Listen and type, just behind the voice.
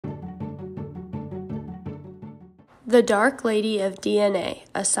The Dark Lady of DNA,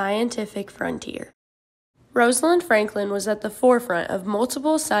 a Scientific Frontier. Rosalind Franklin was at the forefront of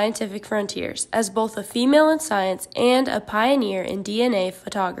multiple scientific frontiers as both a female in science and a pioneer in DNA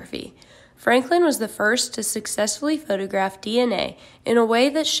photography. Franklin was the first to successfully photograph DNA in a way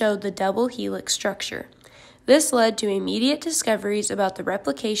that showed the double helix structure. This led to immediate discoveries about the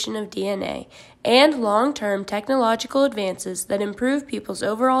replication of DNA and long-term technological advances that improve people's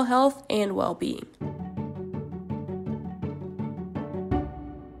overall health and well-being.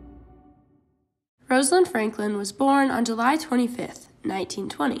 Rosalind Franklin was born on July 25,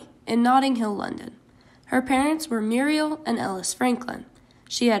 1920, in Notting Hill, London. Her parents were Muriel and Ellis Franklin.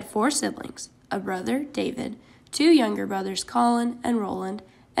 She had 4 siblings, a brother, David, 2 younger brothers, Colin and Roland,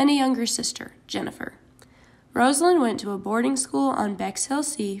 and a younger sister, Jennifer. Rosalind went to a boarding school on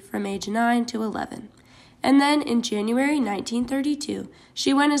Bexhill-C from age 9 to 11, and then in January 1932,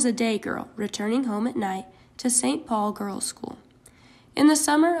 she went as a day girl, returning home at night to St. Paul Girls' School. In the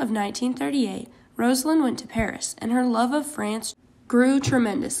summer of 1938, Rosalind went to Paris, and her love of France grew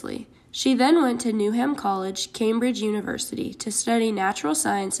tremendously. She then went to Newham College, Cambridge University, to study natural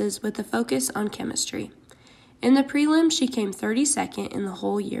sciences with a focus on chemistry. In the prelims, she came 32nd in the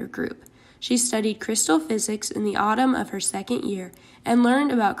whole year group. She studied crystal physics in the autumn of her second year and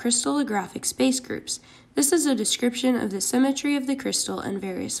learned about crystallographic space groups. This is a description of the symmetry of the crystal and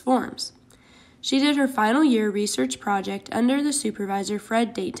various forms. She did her final year research project under the supervisor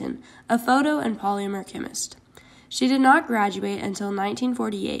Fred Dayton, a photo and polymer chemist. She did not graduate until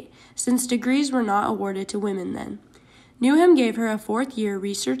 1948, since degrees were not awarded to women then. Newham gave her a 4th-year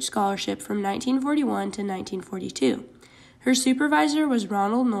research scholarship from 1941 to 1942. Her supervisor was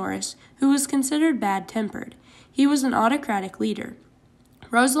Ronald Norris, who was considered bad-tempered. He was an autocratic leader.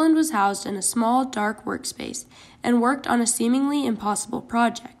 Rosalind was housed in a small, dark workspace and worked on a seemingly impossible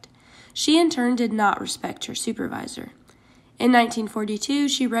project. She in turn did not respect her supervisor. In 1942,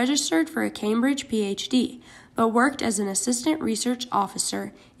 she registered for a Cambridge PhD, but worked as an assistant research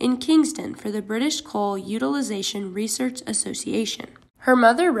officer in Kingston for the British Coal Utilisation Research Association. Her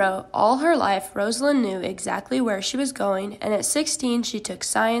mother wrote, "All her life, Rosalind knew exactly where she was going, and at 16 she took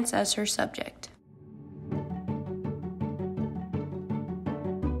science as her subject."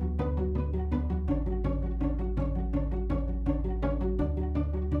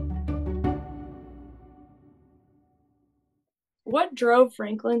 What drove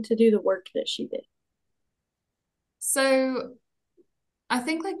Franklin to do the work that she did? So I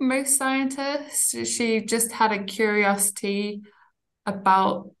think like most scientists, she just had a curiosity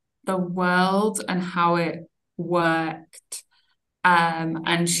about the world and how it worked.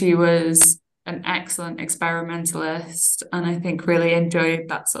 And she was an excellent experimentalist, and I think really enjoyed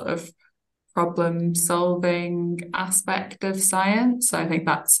that sort of problem solving aspect of science. So I think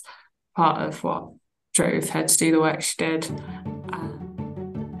that's part of what drove her to do the work she did.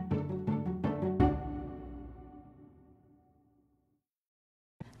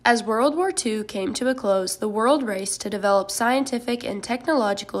 As World War II came to a close, the world race to develop scientific and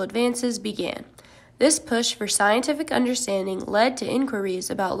technological advances began. This push for scientific understanding led to inquiries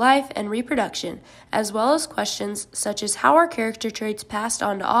about life and reproduction, as well as questions such as how are character traits passed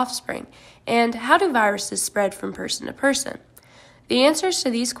on to offspring, and how do viruses spread from person to person? The answers to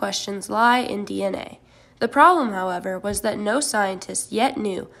these questions lie in DNA. The problem, however, was that no scientists yet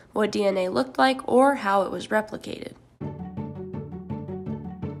knew what DNA looked like or how it was replicated.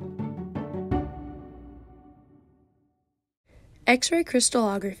 X-ray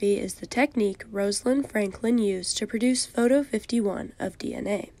crystallography is the technique Rosalind Franklin used to produce photo 51 of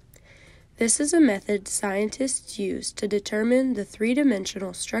DNA. This is a method scientists use to determine the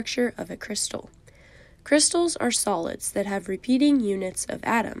 3-dimensional structure of a crystal. Crystals are solids that have repeating units of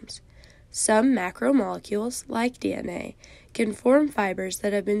atoms. Some macromolecules, like DNA, can form fibers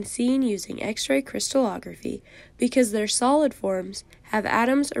that have been seen using X-ray crystallography because their solid forms have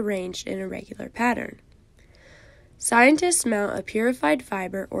atoms arranged in a regular pattern. Scientists mount a purified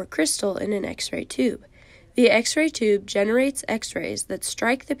fiber or crystal in an X-ray tube. The X-ray tube generates X-rays that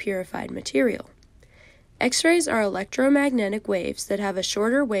strike the purified material. X-rays are electromagnetic waves that have a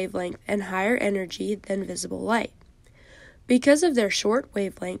shorter wavelength and higher energy than visible light. Because of their short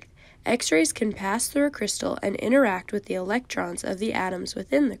wavelength, X-rays can pass through a crystal and interact with the electrons of the atoms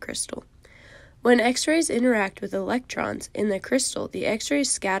within the crystal. When X-rays interact with electrons in the crystal, the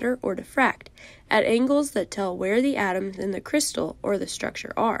X-rays scatter or diffract at angles that tell where the atoms in the crystal or the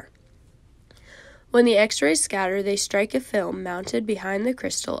structure are. When the X-rays scatter, they strike a film mounted behind the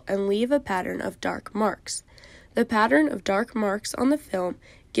crystal and leave a pattern of dark marks. The pattern of dark marks on the film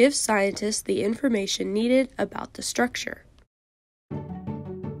gives scientists the information needed about the structure.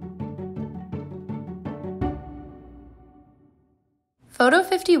 Photo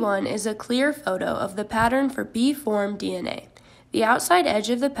 51 is a clear photo of the pattern for B-form DNA. The outside edge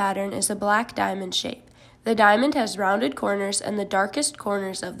of the pattern is a black diamond shape. The diamond has rounded corners, and the darkest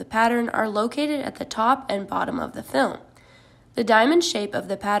corners of the pattern are located at the top and bottom of the film. The diamond shape of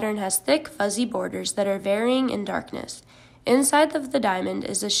the pattern has thick, fuzzy borders that are varying in darkness. Inside of the diamond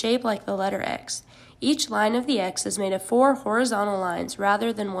is a shape like the letter X. Each line of the X is made of 4 horizontal lines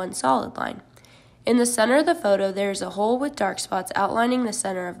rather than one solid line. In the center of the photo, there is a hole with dark spots outlining the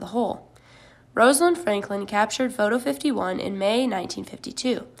center of the hole. Rosalind Franklin captured Photo 51 in May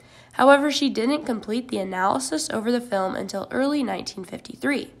 1952. However, she didn't complete the analysis over the film until early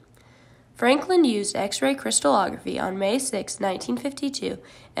 1953. Franklin used X-ray crystallography on May 6, 1952,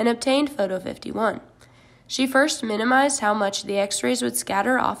 and obtained Photo 51. She first minimized how much the X-rays would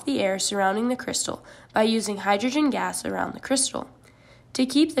scatter off the air surrounding the crystal by using hydrogen gas around the crystal. To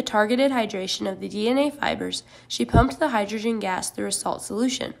keep the targeted hydration of the DNA fibers, she pumped the hydrogen gas through a salt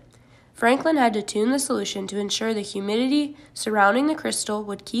solution. Franklin had to tune the solution to ensure the humidity surrounding the crystal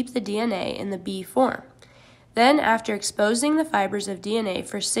would keep the DNA in the B form. Then, after exposing the fibers of DNA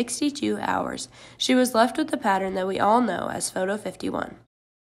for 62 hours, she was left with the pattern that we all know as Photo 51.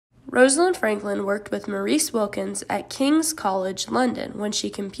 Rosalind Franklin worked with Maurice Wilkins at King's College London when she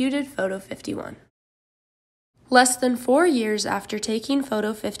computed Photo 51. Less than 4 years after taking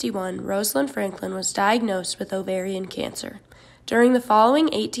Photo 51, Rosalind Franklin was diagnosed with ovarian cancer. During the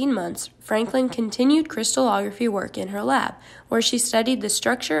following 18 months, Franklin continued crystallography work in her lab, where she studied the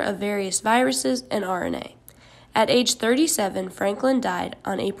structure of various viruses and RNA. At age 37, Franklin died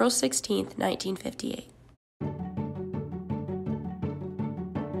on April 16, 1958.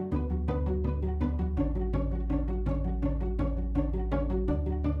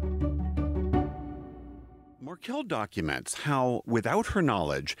 Markell documents how, without her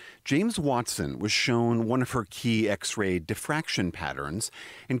knowledge, James Watson was shown one of her key X-ray diffraction patterns,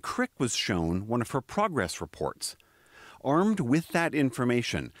 and Crick was shown one of her progress reports. Armed with that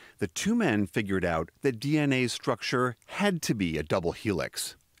information, the two men figured out that DNA's structure had to be a double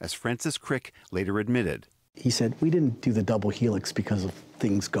helix, as Francis Crick later admitted. He said, we didn't do the double helix because of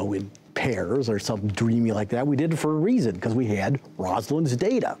things go in pairs or something dreamy like that. We did it for a reason, because we had Rosalind's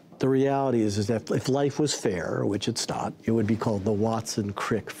data. The reality is that if life was fair, which it's not, it would be called the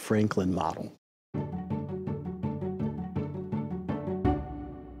Watson-Crick-Franklin model.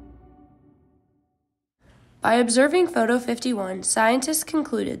 By observing Photo 51, scientists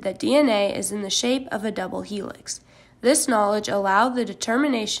concluded that DNA is in the shape of a double helix. This knowledge allowed the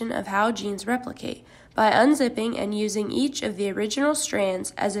determination of how genes replicate by unzipping and using each of the original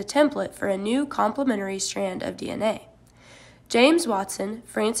strands as a template for a new complementary strand of DNA. James Watson,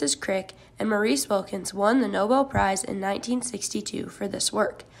 Francis Crick, and Maurice Wilkins won the Nobel Prize in 1962 for this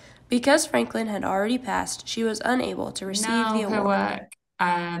work. Because Franklin had already passed, she was unable to receive the award. Her work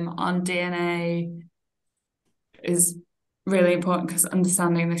on DNA is really important because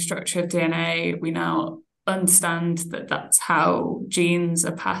understanding the structure of DNA, we now understand that that's how genes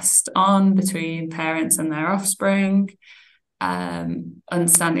are passed on between parents and their offspring.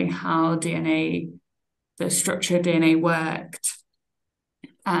 Understanding how the structure of DNA worked,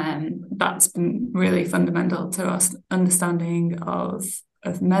 that's been really fundamental to us understanding of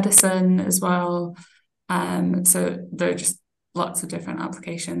medicine as well. So there are just lots of different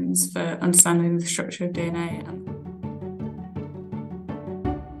applications for understanding the structure of DNA.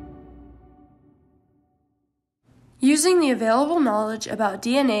 Using the available knowledge about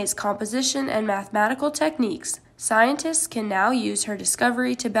DNA's composition and mathematical techniques, scientists can now use her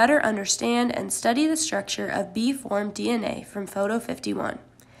discovery to better understand and study the structure of B-form DNA from Photo 51.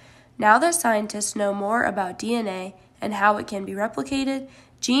 Now that scientists know more about DNA and how it can be replicated,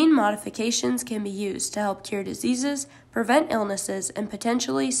 gene modifications can be used to help cure diseases, prevent illnesses, and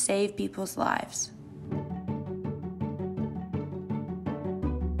potentially save people's lives.